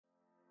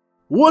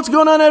What's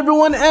going on,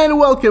 everyone, and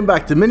welcome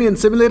back to Minion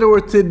Simulator, where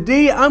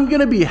today I'm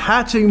gonna be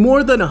hatching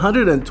more than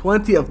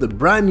 120 of the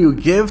brand new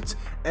gifts.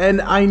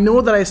 And I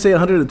know that I say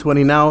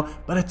 120 now,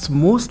 but it's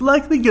most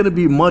likely gonna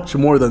be much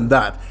more than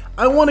that.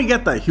 I want to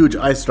get that huge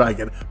ice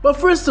dragon. But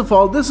first of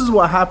all, this is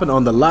what happened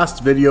on the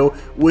last video,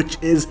 which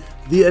is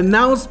the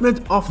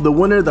announcement of the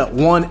winner that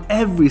won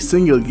every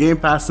single game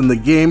pass in the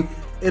game.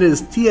 It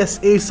is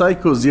TSA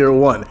Psycho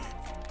 01.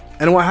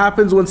 And what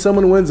happens when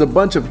someone wins a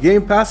bunch of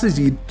game passes?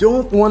 You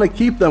don't want to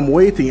keep them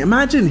waiting.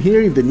 Imagine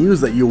hearing the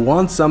news that you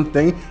won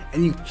something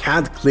and you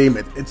can't claim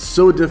it. It's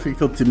so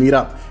difficult to meet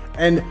up.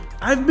 And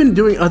I've been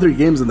doing other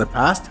games in the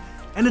past,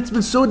 and it's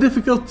been so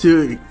difficult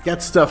to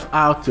get stuff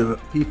out to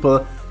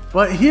people.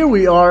 But here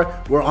we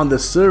are, we're on the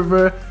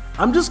server.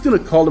 I'm just gonna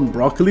call him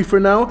Broccoli for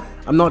now.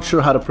 I'm not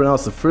sure how to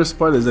pronounce the first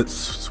part. Is it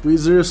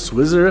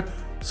Swisser?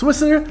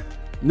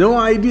 No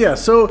idea.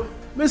 So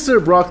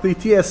Mr. Broccoli,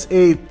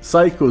 TSA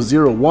Psycho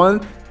 01,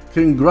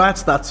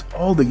 congrats, that's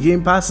all the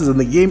game passes in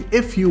the game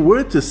if you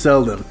were to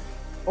sell them.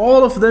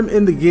 All of them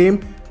in the game,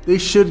 they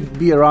should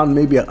be around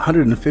maybe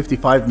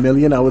 155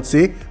 million, I would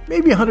say.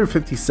 Maybe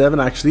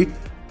 157 actually.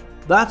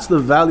 That's the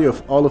value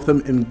of all of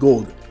them in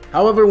gold.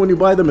 However, when you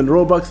buy them in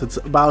Robux, it's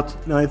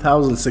about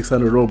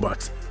 9,600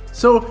 Robux.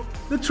 So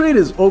the trade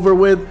is over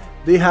with.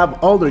 They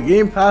have all their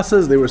game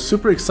passes. They were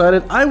super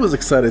excited. I was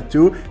excited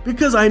too,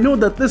 because I know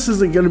that this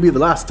isn't going to be the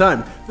last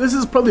time. This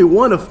is probably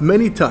one of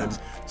many times.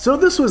 So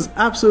this was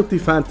absolutely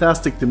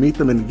fantastic to meet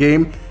them in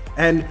game,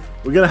 and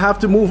we're going to have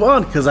to move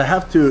on because I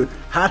have to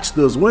hatch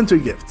those winter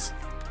gifts.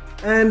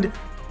 And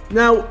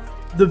now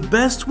the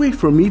best way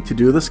for me to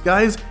do this,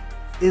 guys,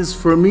 is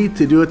for me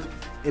to do it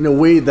in a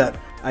way that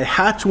I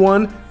hatch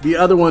one, the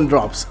other one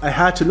drops. I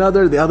hatch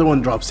another, the other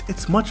one drops.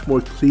 It's much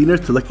more cleaner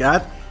to look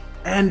at.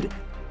 And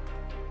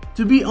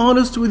to be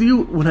honest with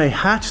you, when I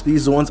hatch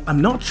these ones, I'm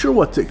not sure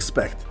what to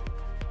expect.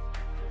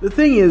 The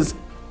thing is,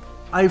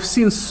 I've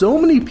seen so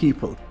many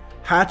people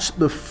hatch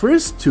the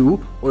first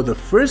two or the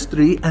first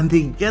three and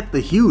they get the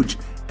huge.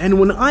 And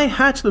when I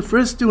hatch the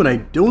first two and I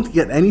don't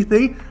get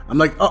anything, I'm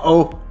like,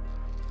 uh-oh,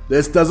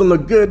 this doesn't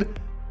look good.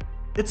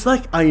 It's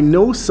like I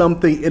know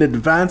something in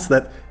advance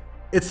that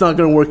it's not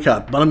gonna work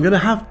out, but I'm gonna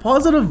have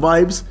positive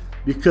vibes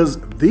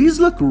because these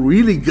look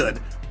really good.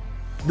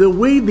 The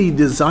way they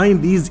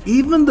designed these,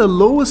 even the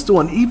lowest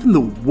one, even the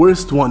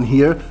worst one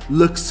here,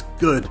 looks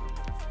good.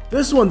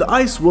 This one, the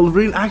Ice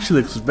Wolverine,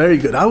 actually looks very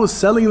good. I was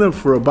selling them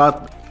for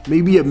about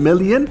maybe $1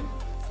 million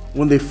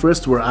when they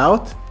first were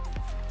out.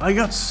 I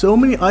got so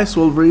many Ice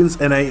Wolverines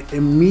and I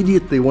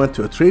immediately went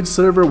to a trade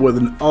server with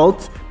an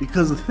alt,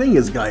 because the thing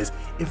is, guys,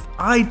 if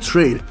I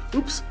trade,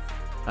 oops,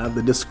 I have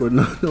the Discord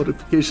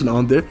notification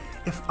on there.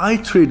 If I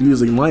trade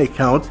using my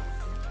account,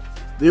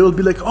 they will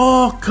be like,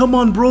 oh, come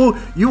on, bro,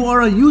 you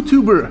are a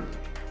YouTuber.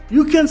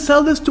 You can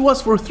sell this to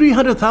us for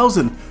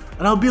 300,000.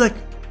 And I'll be like,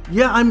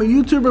 yeah, I'm a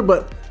YouTuber,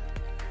 but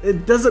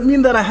it doesn't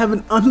mean that I have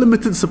an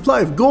unlimited supply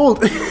of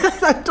gold.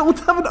 I don't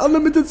have an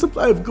unlimited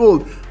supply of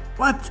gold.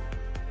 But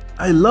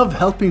I love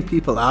helping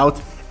people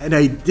out, and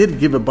I did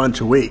give a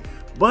bunch away.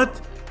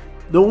 But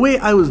the way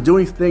I was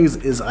doing things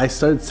is I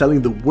started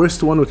selling the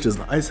worst one, which is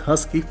the Ice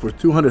Husky, for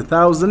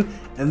 200,000,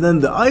 and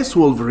then the Ice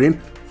Wolverine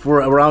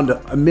for around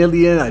 $1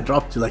 million. I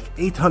dropped to like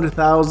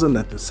 800,000,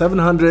 then to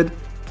 700,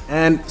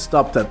 and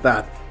stopped at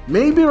that.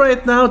 Maybe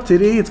right now,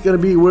 today, it's gonna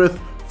be worth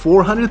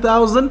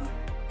 400,000,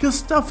 because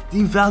stuff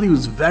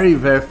devalues very,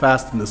 very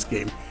fast in this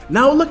game.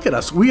 Now look at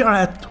us, we are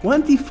at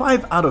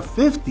 25 out of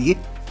 50,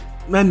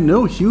 and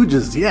no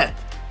huges yet.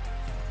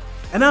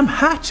 And I'm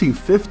hatching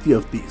 50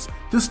 of these.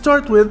 To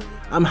start with,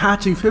 I'm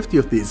hatching 50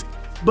 of these.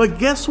 But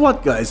guess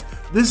what, guys?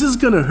 This is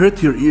gonna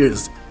hurt your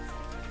ears.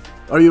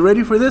 Are you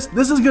ready for this?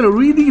 This is gonna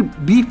really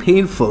be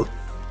painful.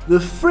 The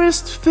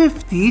first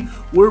 50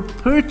 were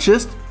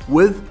purchased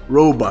with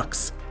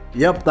Robux.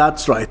 Yep,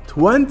 that's right.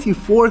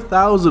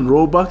 24,000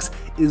 Robux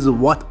is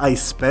what I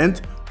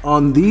spent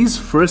on these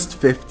first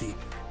 50.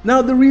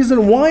 Now, the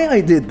reason why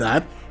I did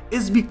that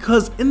is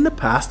because in the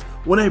past,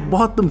 when I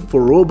bought them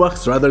for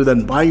Robux rather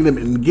than buying them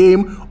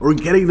in-game or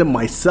getting them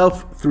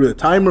myself through the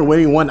timer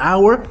waiting 1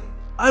 hour,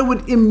 I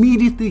would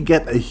immediately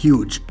get a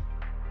huge.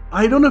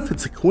 I don't know if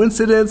it's a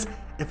coincidence,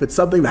 if it's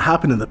something that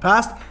happened in the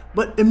past,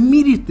 but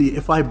immediately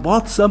if I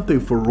bought something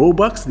for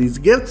Robux, these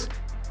gifts,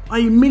 I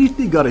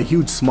immediately got a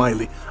huge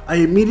smiley. I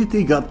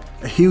immediately got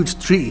a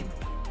huge tree.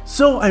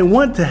 So I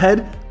went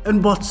ahead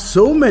and bought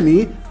so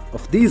many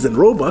of these in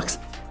Robux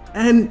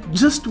and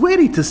just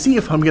waiting to see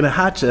if I'm gonna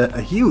hatch a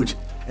huge.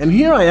 And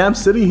here I am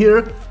sitting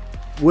here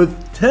with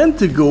 10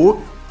 to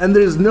go and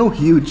there's no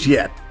huge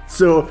yet.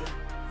 So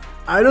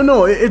I don't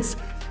know, it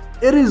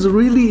is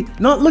really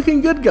not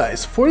looking good,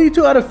 guys.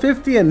 42 out of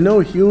 50 and no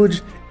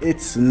huge,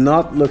 it's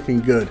not looking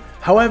good.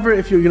 However,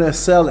 if you're gonna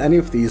sell any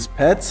of these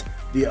pets,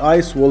 the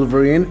Ice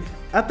Wolverine,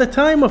 at the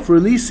time of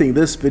releasing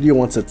this video,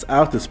 once it's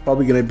out, it's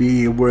probably gonna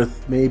be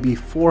worth maybe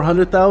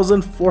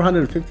 400,000,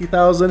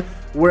 450,000,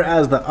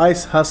 whereas the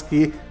Ice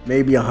Husky,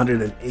 maybe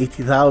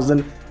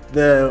 180,000.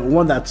 The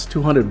one that's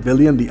 200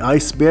 billion, the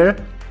Ice Bear,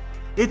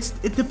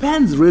 It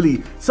depends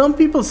really. Some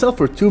people sell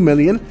for 2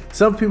 million,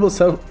 some people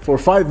sell for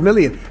 5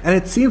 million, and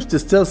it seems to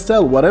still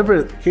sell,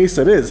 whatever case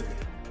it is.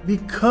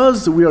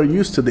 Because we are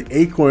used to the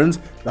acorns,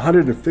 the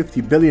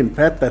 150 billion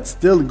pet that's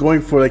still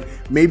going for like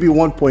maybe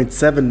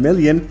 1.7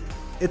 million,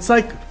 it's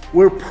like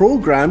we're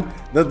programmed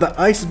that the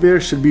ice bear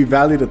should be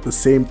valued at the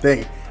same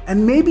thing.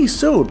 And maybe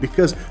so,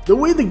 because the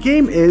way the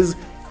game is,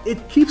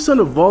 it keeps on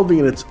evolving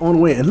in its own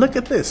way. And look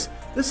at this.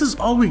 This is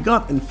all we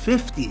got in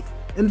 50.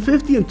 In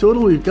 50 in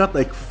total, we've got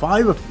like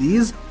 5 of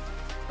these,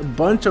 a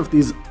bunch of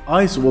these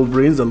ice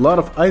wolverines, a lot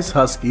of ice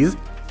huskies.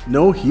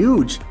 No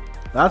huge.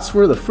 That's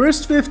for the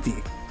first 50.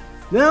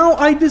 Now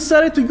I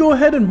decided to go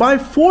ahead and buy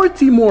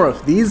 40 more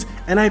of these,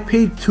 and I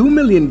paid 2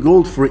 million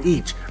gold for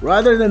each.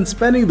 Rather than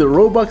spending the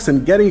Robux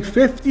and getting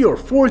 50 or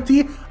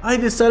 40, I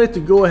decided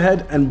to go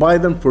ahead and buy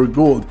them for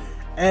gold.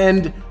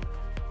 And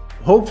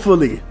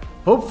hopefully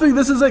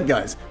this is it,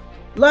 guys.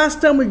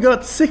 Last time we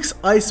got 6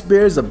 ice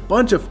bears, a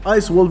bunch of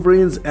ice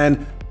wolverines,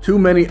 and too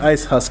many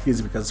ice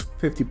huskies, because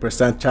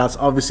 50% chance,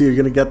 obviously you're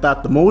gonna get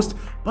that the most,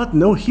 but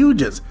no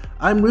huges.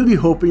 I'm really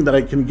hoping that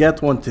I can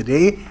get one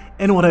today,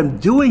 and what I'm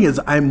doing is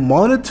I'm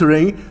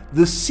monitoring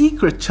the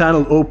secret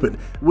channel open,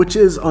 which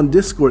is on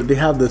Discord. They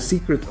have the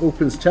secret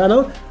opens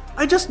channel.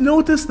 I just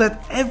noticed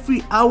that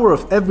every hour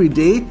of every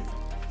day,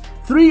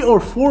 3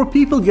 or 4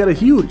 people get a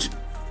huge.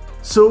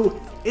 So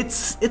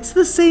it's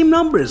the same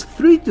numbers,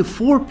 3 to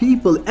 4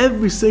 people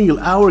every single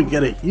hour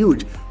get a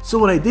huge. So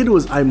what I did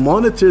was I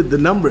monitored the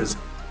numbers.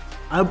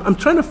 I'm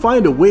trying to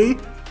find a way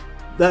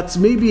that's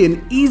maybe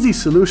an easy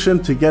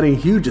solution to getting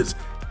huges,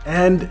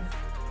 and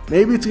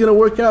maybe it's gonna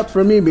work out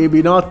for me,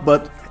 maybe not,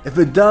 but if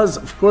it does,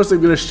 of course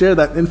I'm gonna share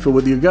that info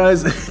with you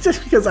guys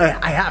just because I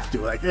have to.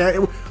 Like,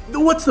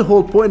 what's the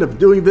whole point of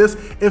doing this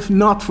if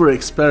not for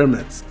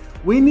experiments?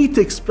 We need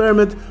to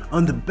experiment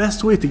on the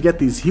best way to get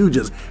these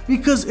huges,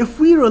 because if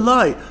we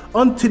rely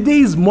on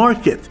today's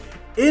market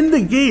in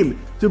the game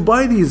to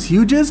buy these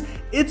huges,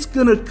 it's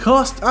gonna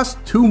cost us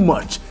too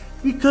much.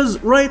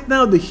 Because right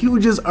now the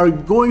huges are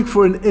going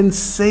for an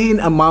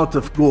insane amount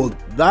of gold.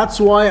 That's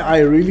why I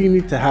really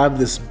need to have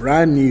this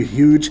brand new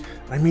huge.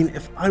 I mean,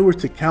 if I were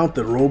to count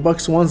the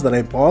Robux ones that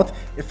I bought,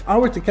 if I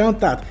were to count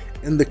that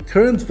in the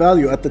current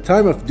value at the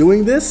time of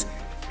doing this,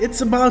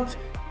 it's about,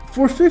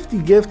 for 50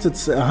 gifts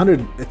it's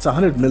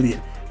 100 million.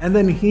 And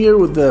then here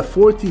with the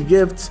 40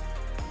 gifts,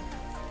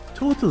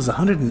 total is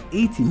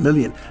 180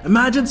 million.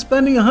 Imagine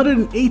spending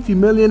 180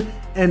 million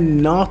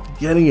and not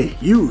getting a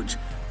huge.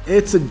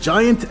 It's a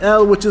giant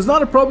L, which is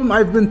not a problem.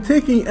 I've been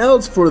taking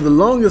L's for the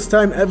longest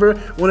time ever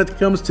when it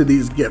comes to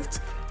these gifts.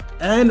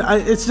 And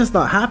it's just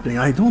not happening.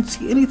 I don't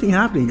see anything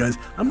happening, guys.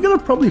 I'm gonna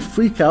probably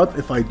freak out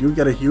if I do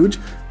get a huge,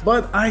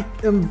 but I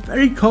am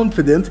very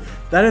confident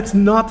that it's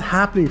not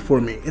happening for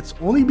me. It's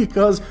only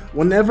because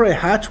whenever I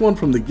hatch one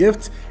from the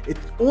gifts, it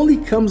only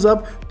comes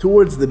up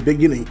towards the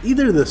beginning,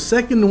 either the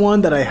second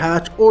one that I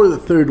hatch or the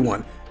third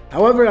one.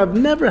 However, I've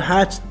never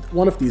hatched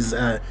one of these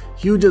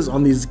huges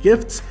on these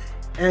gifts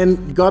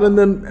and gotten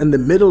them in the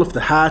middle of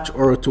the hatch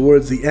or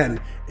towards the end.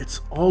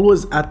 It's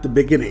always at the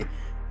beginning.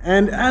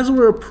 And as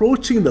we're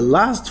approaching the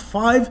last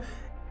 5,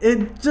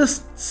 it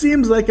just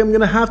seems like I'm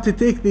gonna have to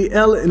take the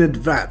L in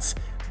advance.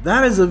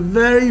 That is a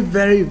very,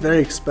 very, very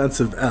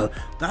expensive L.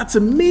 That's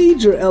a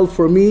major L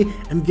for me,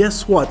 and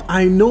guess what?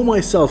 I know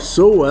myself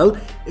so well.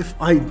 If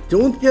I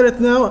don't get it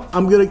now,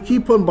 I'm gonna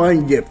keep on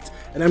buying gifts,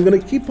 and I'm gonna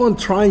keep on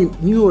trying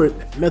newer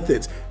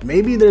methods.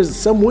 Maybe there's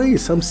some way,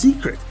 some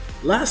secret.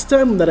 Last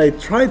time that I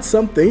tried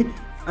something,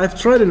 I've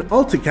tried an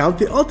alt account.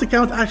 The alt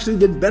account actually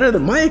did better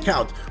than my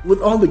account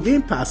with all the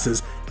game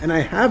passes, and I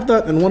have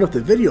that in one of the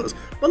videos.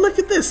 But look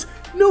at this,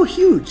 no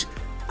huge,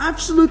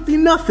 absolutely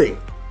nothing.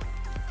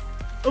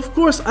 Of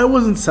course, I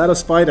wasn't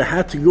satisfied. I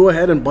had to go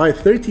ahead and buy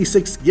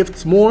 36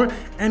 gifts more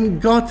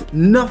and got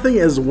nothing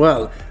as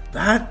well.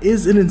 That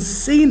is an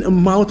insane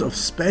amount of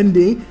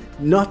spending,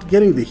 not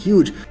getting the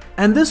huge.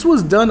 And this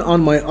was done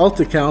on my alt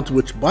account,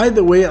 which by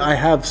the way, I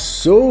have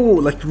so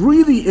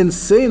really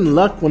insane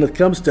luck when it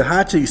comes to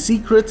hatching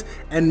secrets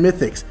and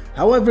mythics.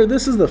 However,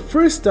 this is the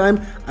first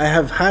time I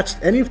have hatched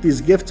any of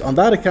these gifts on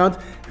that account,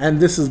 and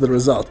this is the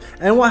result.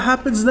 And what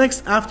happens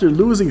next after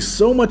losing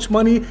so much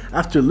money,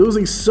 after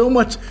losing so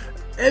much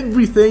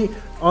everything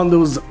on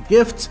those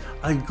gifts,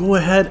 I go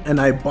ahead and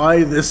I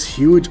buy this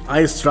huge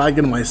ice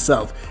dragon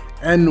myself.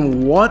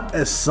 And what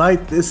a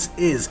sight this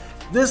is.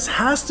 This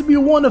has to be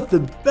one of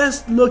the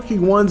best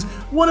looking ones,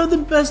 one of the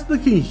best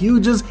looking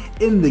huges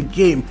in the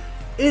game.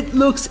 It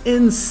looks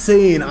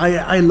insane.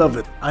 I love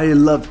it. I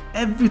love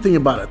everything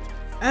about it.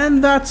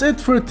 And that's it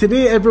for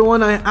today,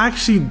 everyone. I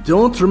actually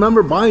don't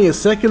remember buying a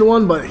second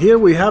one, but here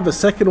we have a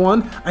second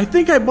one. I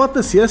think I bought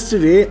this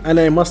yesterday and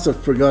I must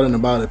have forgotten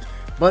about it.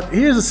 But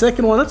here's the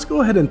second one. Let's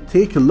go ahead and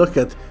take a look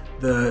at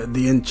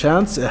the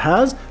enchants it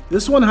has.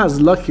 This one has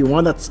lucky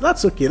one.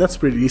 That's okay, that's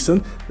pretty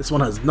decent. This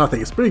one has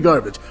nothing, it's pretty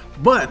garbage,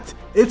 but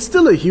it's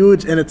still a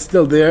huge and it's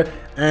still there.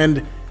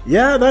 And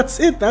yeah, that's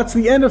it. That's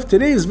the end of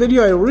today's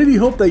video. I really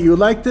hope that you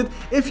liked it.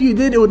 If you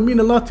did, it would mean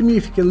a lot to me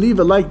if you can leave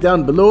a like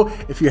down below.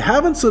 If you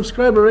haven't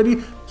subscribed already,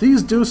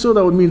 please do so.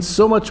 That would mean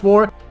so much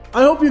more.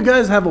 I hope you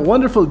guys have a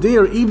wonderful day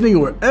or evening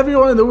wherever you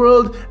are in the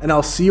world, and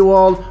I'll see you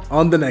all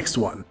on the next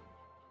one.